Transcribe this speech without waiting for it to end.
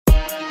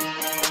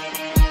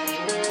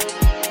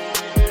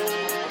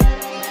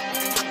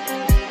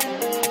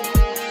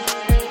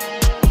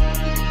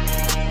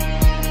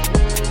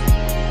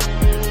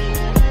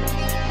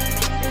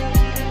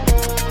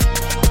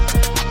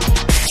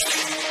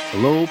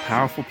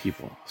powerful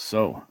people.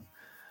 So,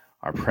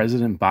 our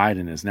President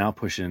Biden is now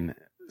pushing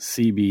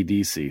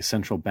CBDC,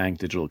 central bank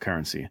digital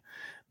currency.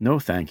 No,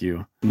 thank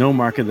you. No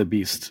mark of the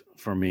beast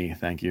for me,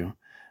 thank you.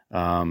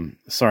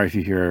 Sorry if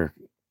you hear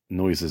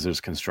noises,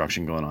 there's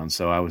construction going on.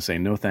 So I would say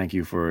no thank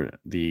you for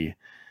the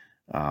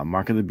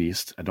mark of the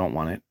beast. I don't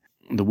want it.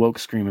 The woke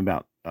scream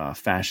about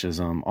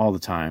fascism all the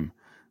time,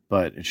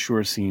 but it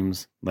sure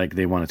seems like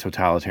they want a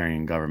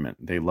totalitarian government.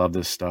 They love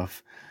this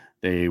stuff.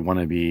 They want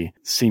to be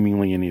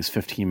seemingly in these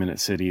 15-minute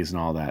cities and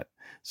all that.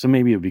 So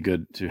maybe it would be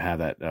good to have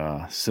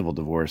that civil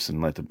divorce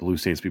and let the blue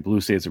states be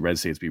blue states, the red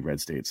states be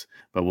red states.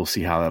 But we'll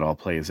see how that all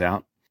plays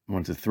out. I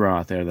wanted to throw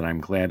out there that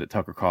I'm glad that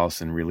Tucker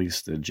Carlson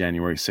released the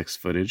January 6th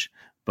footage,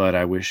 but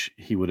I wish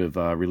he would have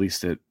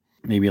released it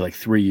maybe like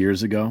 3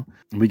 years ago.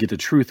 We get the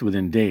truth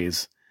within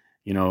days.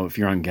 You know, if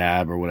you're on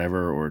Gab or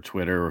whatever, or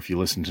Twitter, or if you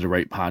listen to the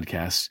right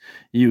podcasts,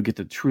 you get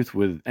the truth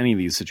with any of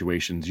these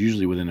situations,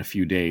 usually within a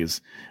few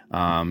days.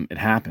 It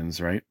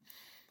happens, right?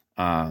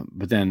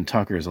 But then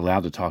Tucker is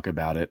allowed to talk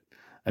about it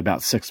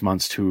about 6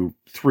 months to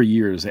 3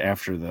 years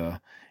after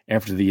the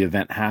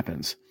event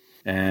happens.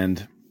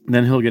 And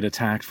then he'll get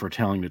attacked for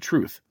telling the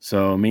truth.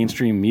 So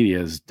mainstream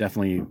media is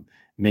definitely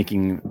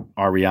making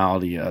our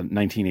reality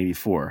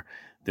 1984.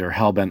 They're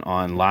hellbent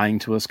on lying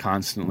to us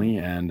constantly,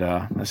 and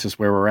that's just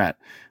where we're at.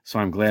 So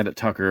I'm glad that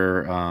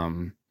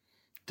Tucker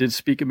did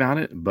speak about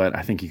it, but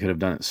I think he could have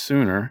done it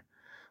sooner,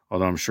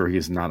 although I'm sure he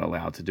is not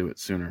allowed to do it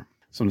sooner.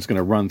 So I'm just going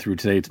to run through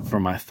today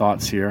for my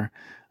thoughts here,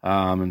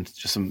 and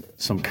just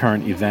some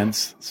current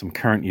events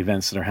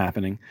that are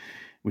happening.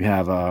 We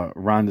have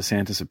Ron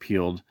DeSantis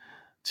appealed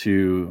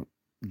to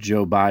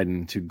Joe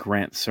Biden to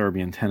grant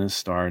Serbian tennis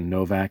star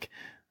Novak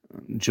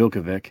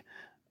Djokovic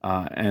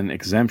an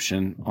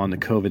exemption on the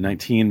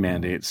COVID-19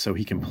 mandate so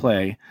he can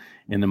play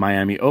in the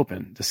Miami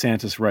Open.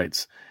 DeSantis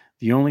writes,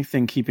 the only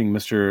thing keeping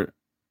Mr.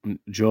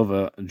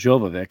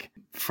 Jovovic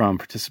from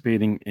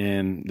participating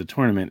in the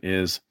tournament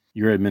is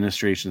your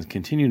administration's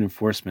continued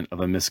enforcement of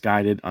a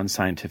misguided,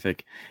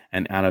 unscientific,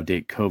 and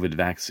out-of-date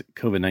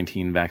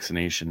COVID-19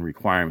 vaccination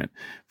requirement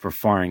for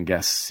foreign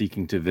guests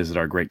seeking to visit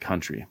our great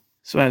country.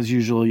 So as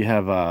usual, you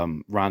have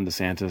Ron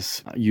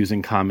DeSantis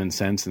using common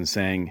sense and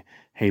saying,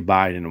 hey,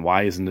 Biden,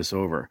 why isn't this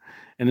over?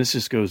 And this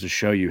just goes to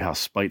show you how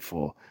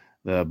spiteful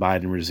the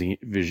Biden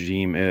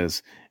regime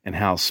is and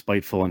how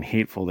spiteful and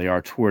hateful they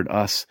are toward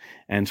us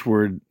and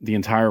toward the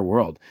entire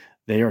world.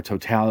 They are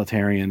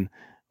totalitarian,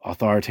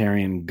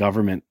 authoritarian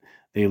government.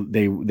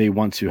 They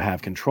want to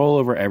have control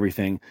over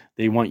everything.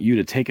 They want you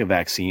to take a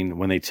vaccine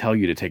when they tell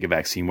you to take a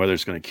vaccine, whether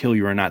it's going to kill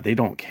you or not. They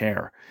don't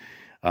care.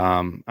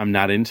 I'm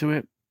not into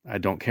it. I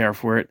don't care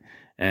for it.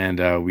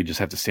 And we just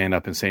have to stand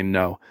up and say,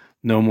 no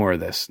more of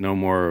this. No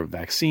more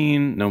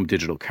vaccine, no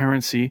digital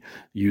currency,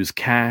 use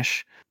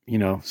cash,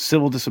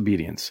 civil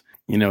disobedience.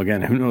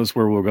 Again, who knows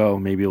where we'll go?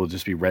 Maybe it'll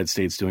just be red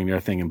states doing their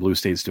thing and blue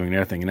states doing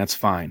their thing, and that's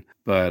fine.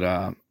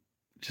 But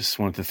just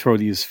wanted to throw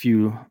these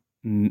few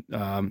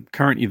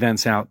current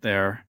events out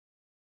there.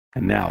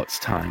 And now it's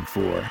time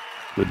for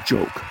the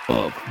joke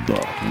of the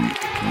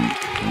week.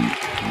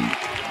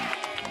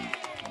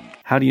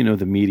 How do you know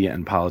the media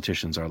and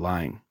politicians are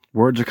lying?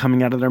 Words are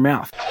coming out of their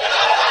mouth.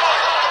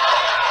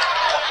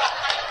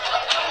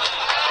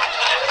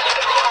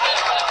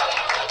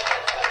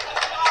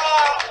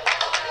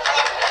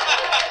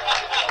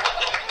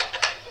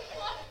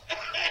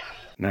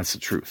 And that's the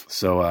truth.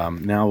 So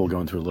now we'll go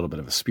into a little bit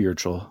of a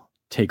spiritual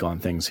take on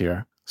things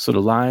here. So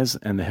the lies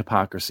and the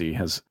hypocrisy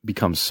has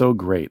become so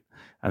great,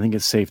 I think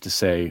it's safe to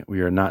say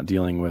we are not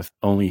dealing with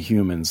only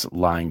humans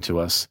lying to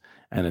us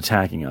and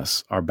attacking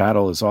us. Our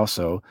battle is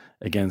also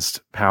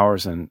against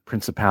powers and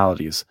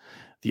principalities.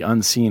 The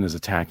unseen is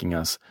attacking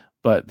us,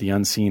 but the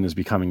unseen is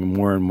becoming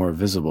more and more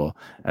visible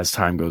as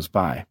time goes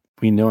by.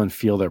 We know and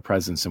feel their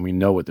presence, and we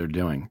know what they're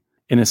doing.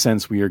 In a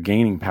sense, we are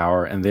gaining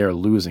power, and they are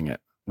losing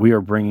it. We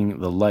are bringing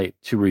the light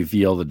to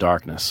reveal the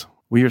darkness.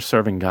 We are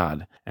serving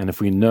God, and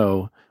if we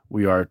know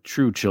we are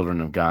true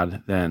children of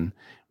God, then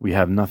we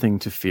have nothing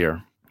to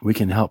fear. We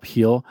can help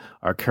heal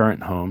our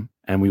current home,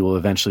 and we will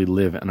eventually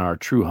live in our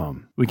true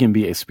home. We can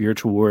be a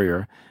spiritual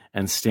warrior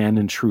and stand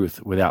in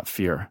truth without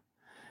fear.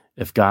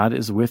 If God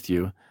is with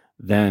you,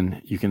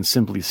 then you can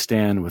simply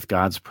stand with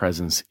God's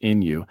presence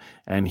in you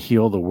and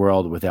heal the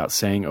world without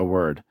saying a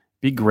word.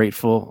 Be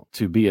grateful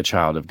to be a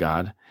child of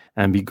God,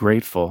 and be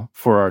grateful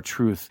for our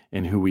truth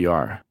in who we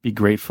are. Be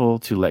grateful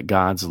to let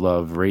God's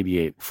love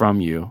radiate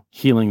from you,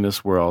 healing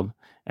this world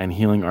and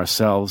healing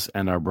ourselves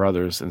and our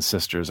brothers and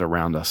sisters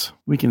around us.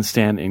 We can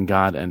stand in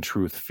God and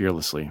truth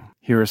fearlessly.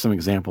 Here are some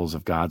examples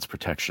of God's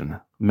protection.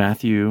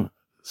 Matthew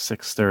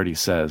 6:30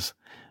 says,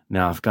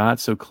 now if God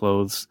so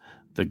clothes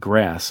the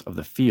grass of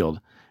the field,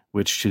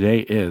 which today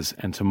is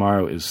and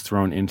tomorrow is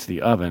thrown into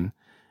the oven,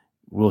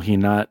 will he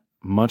not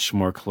much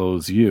more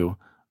clothe you,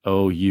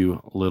 O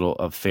you little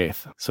of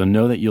faith? So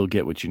know that you'll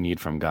get what you need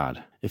from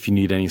God. If you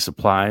need any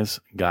supplies,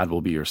 God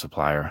will be your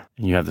supplier.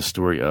 And you have the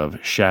story of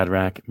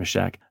Shadrach,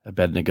 Meshach,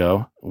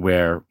 Abednego,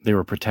 where they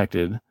were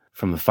protected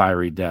from the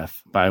fiery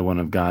death by one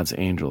of God's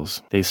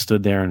angels. They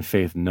stood there in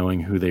faith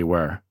knowing who they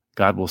were.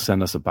 God will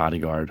send us a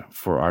bodyguard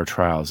for our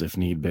trials if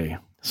need be.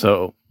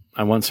 So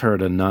I once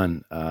heard a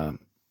nun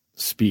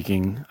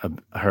speaking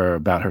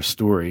about her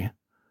story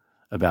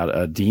about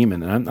a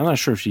demon. And I'm not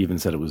sure if she even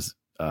said it was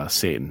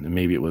Satan. And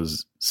maybe it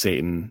was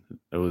Satan.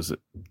 It was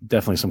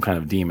definitely some kind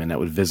of demon that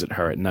would visit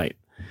her at night.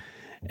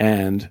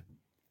 And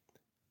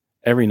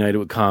every night it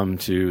would come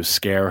to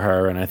scare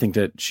her. And I think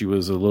that she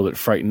was a little bit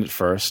frightened at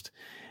first.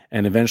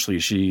 And eventually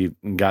she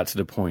got to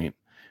the point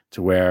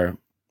to where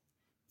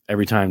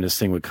every time this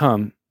thing would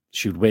come,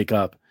 she would wake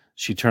up,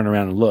 she'd turn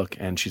around and look,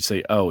 and she'd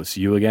say, "Oh, it's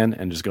you again,"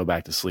 and just go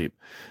back to sleep.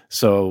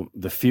 So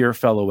the fear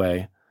fell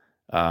away.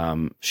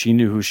 She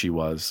knew who she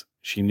was.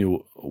 She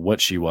knew what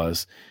she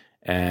was.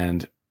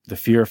 And the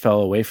fear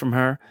fell away from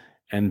her.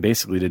 And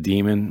basically the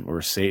demon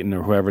or Satan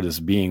or whoever this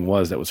being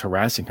was that was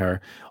harassing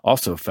her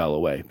also fell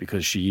away,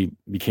 because she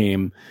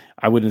became,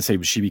 I wouldn't say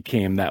she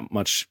became that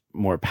much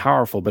more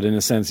powerful, but in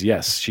a sense,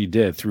 yes, she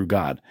did through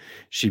God.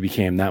 She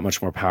became that much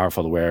more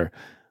powerful to where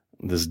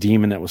this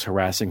demon that was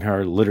harassing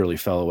her literally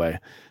fell away.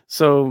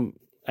 So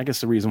I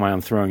guess the reason why I'm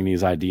throwing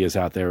these ideas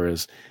out there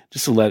is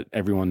just to let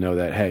everyone know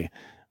that, hey,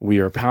 we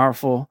are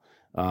powerful,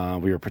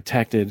 we are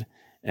protected,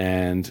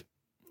 and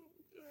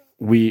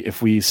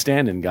if we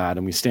stand in God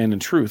and we stand in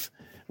truth,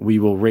 we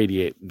will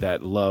radiate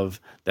that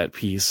love, that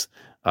peace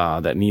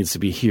that needs to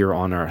be here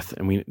on earth,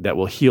 and that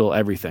will heal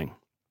everything.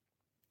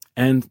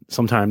 And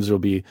sometimes there'll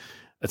be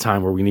a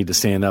time where we need to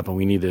stand up and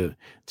we need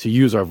to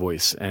use our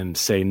voice and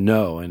say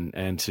no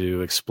and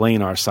to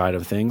explain our side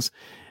of things.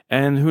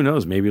 And who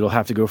knows, maybe it'll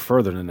have to go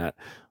further than that.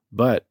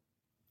 But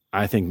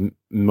I think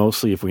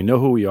mostly if we know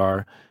who we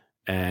are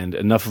and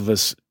enough of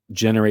us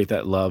generate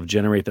that love,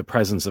 generate the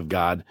presence of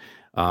God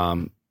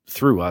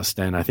through us,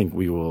 then I think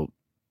we will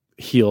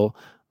heal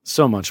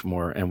so much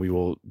more and we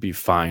will be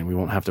fine. We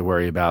won't have to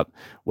worry about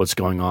what's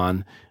going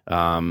on.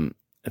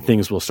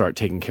 Things will start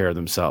taking care of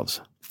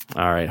themselves.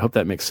 All right. Hope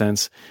that makes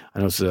sense. I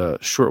know it's a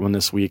short one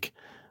this week,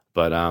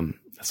 but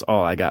that's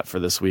all I got for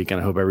this week.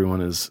 And I hope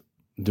everyone is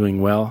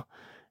doing well,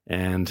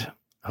 and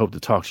I hope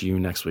to talk to you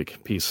next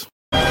week. Peace.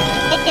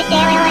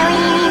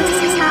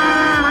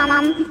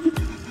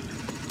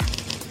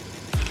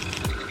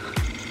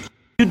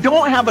 You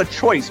don't have a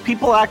choice.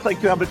 People act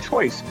like you have a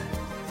choice.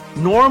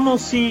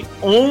 Normalcy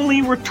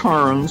only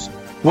returns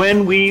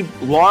when we've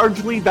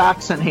largely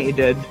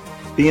vaccinated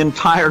the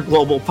entire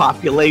global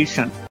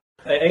population.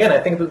 Again, I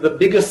think that the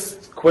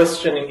biggest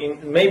question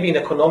maybe in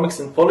economics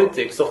and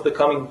politics of the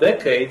coming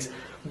decades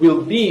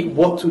will be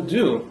what to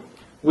do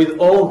with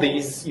all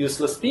these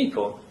useless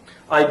people.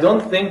 I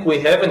don't think we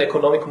have an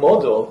economic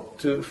model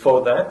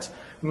for that.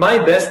 My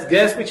best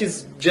guess, which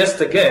is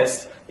just a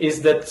guess,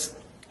 is that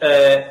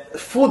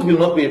food will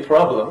not be a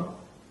problem.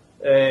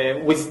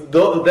 With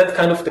that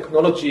kind of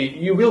technology,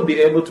 you will be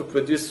able to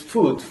produce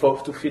food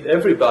to feed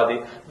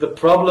everybody. The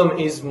problem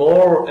is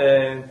more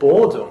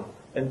boredom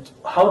and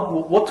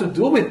what to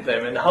do with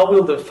them, and how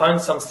will they find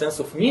some sense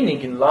of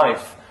meaning in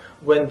life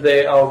when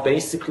they are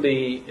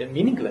basically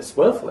meaningless,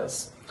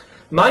 worthless.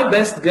 My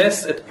best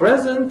guess at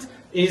present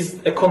is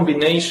a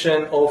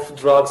combination of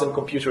drugs and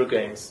computer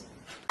games.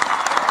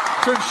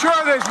 To ensure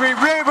that as we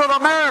rebuild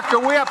America,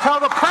 we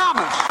upheld a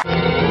promise.